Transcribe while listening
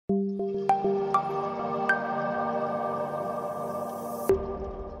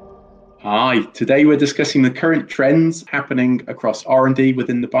Hi, today we're discussing the current trends happening across R&D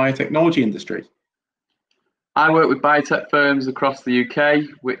within the biotechnology industry. I work with biotech firms across the UK,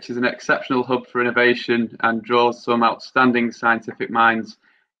 which is an exceptional hub for innovation and draws some outstanding scientific minds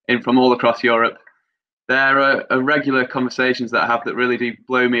in from all across Europe. There are regular conversations that I have that really do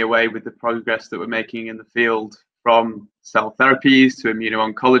blow me away with the progress that we're making in the field, from cell therapies to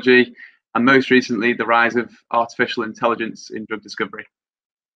immuno-oncology, and most recently, the rise of artificial intelligence in drug discovery.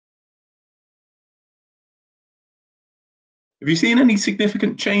 Have you seen any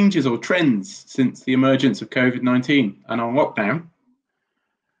significant changes or trends since the emergence of COVID-19 and our lockdown?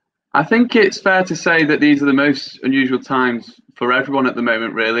 I think it's fair to say that these are the most unusual times for everyone at the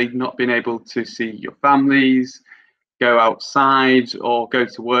moment, really, not being able to see your families, go outside or go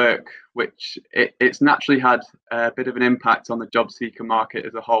to work, which it's naturally had a bit of an impact on the job seeker market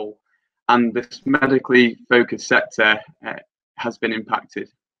as a whole. And this medically focused sector has been impacted.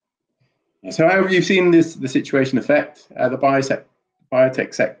 So how have you seen the situation affect the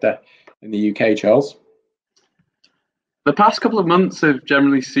biotech sector in the UK, Charles? The past couple of months have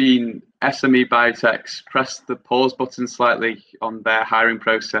generally seen SME biotechs press the pause button slightly on their hiring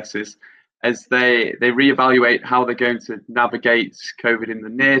processes as they reevaluate how they're going to navigate COVID in the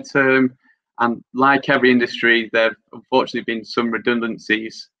near term. And like every industry, there have unfortunately been some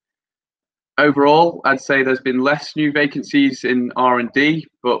redundancies. Overall, I'd say there's been less new vacancies in R&D,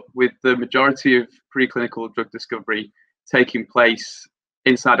 but with the majority of preclinical drug discovery taking place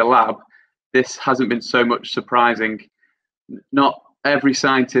inside a lab, this hasn't been so much surprising. Not every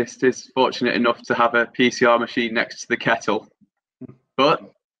scientist is fortunate enough to have a PCR machine next to the kettle,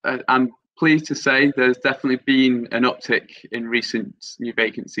 but I'm pleased to say there's definitely been an uptick in recent new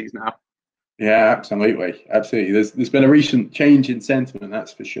vacancies now. Yeah, absolutely. There's been a recent change in sentiment,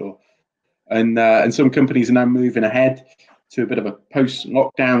 that's for sure. And some companies are now moving ahead to a bit of a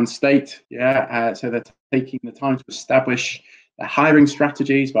post-lockdown state. So they're taking the time to establish their hiring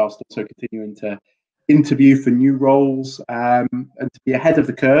strategies whilst also continuing to interview for new roles and to be ahead of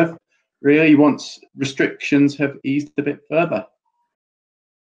the curve, really, once restrictions have eased a bit further.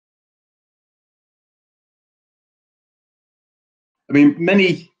 I mean,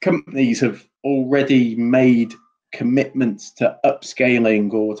 many companies have already made commitments to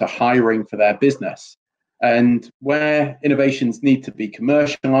upscaling or to hiring for their business. And where innovations need to be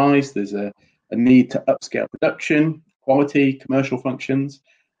commercialized, there's a need to upscale production, quality, commercial functions.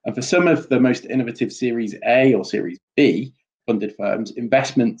 And for some of the most innovative Series A or Series B funded firms,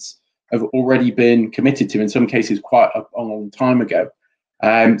 investments have already been committed to, in some cases quite a long time ago.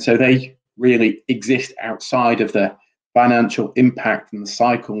 So they really exist outside of the financial impact and the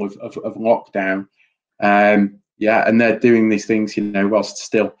cycle of lockdown. And they're doing these things, whilst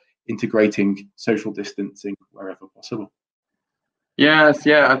still integrating social distancing wherever possible. Yes,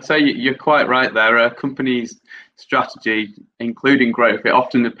 I'd say you're quite right there. A company's strategy, including growth, it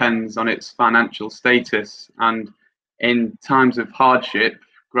often depends on its financial status. And in times of hardship,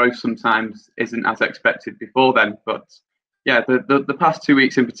 growth sometimes isn't as expected before then. But yeah, the past 2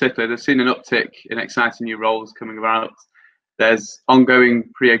 weeks in particular, they've seen an uptick in exciting new roles coming around. There's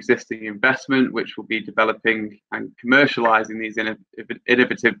ongoing pre-existing investment, which will be developing and commercializing these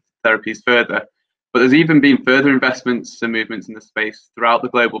innovative therapies further. But there's even been further investments and movements in the space throughout the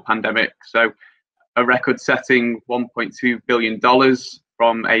global pandemic. So a record-setting $1.2 billion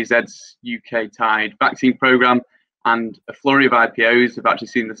from AZ's UK-tied vaccine program, and a flurry of IPOs have actually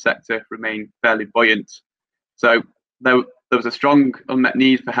seen the sector remain fairly buoyant. So there was a strong unmet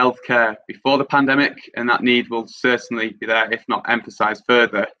need for healthcare before the pandemic, and that need will certainly be there, if not emphasised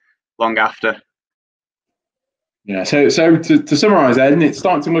further, long after. Yeah, so to summarise then, it's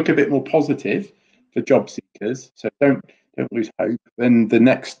starting to look a bit more positive for job seekers. So don't lose hope. And the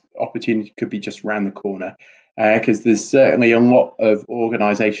next opportunity could be just around the corner, because there's certainly a lot of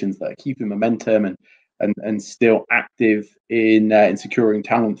organisations that are keeping momentum and still active in securing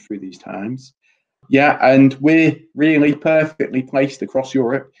talent through these times. Yeah, and we're really perfectly placed across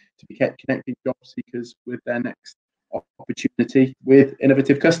Europe to be connecting job seekers with their next opportunity with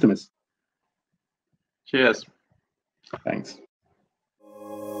innovative customers. Cheers. Thanks.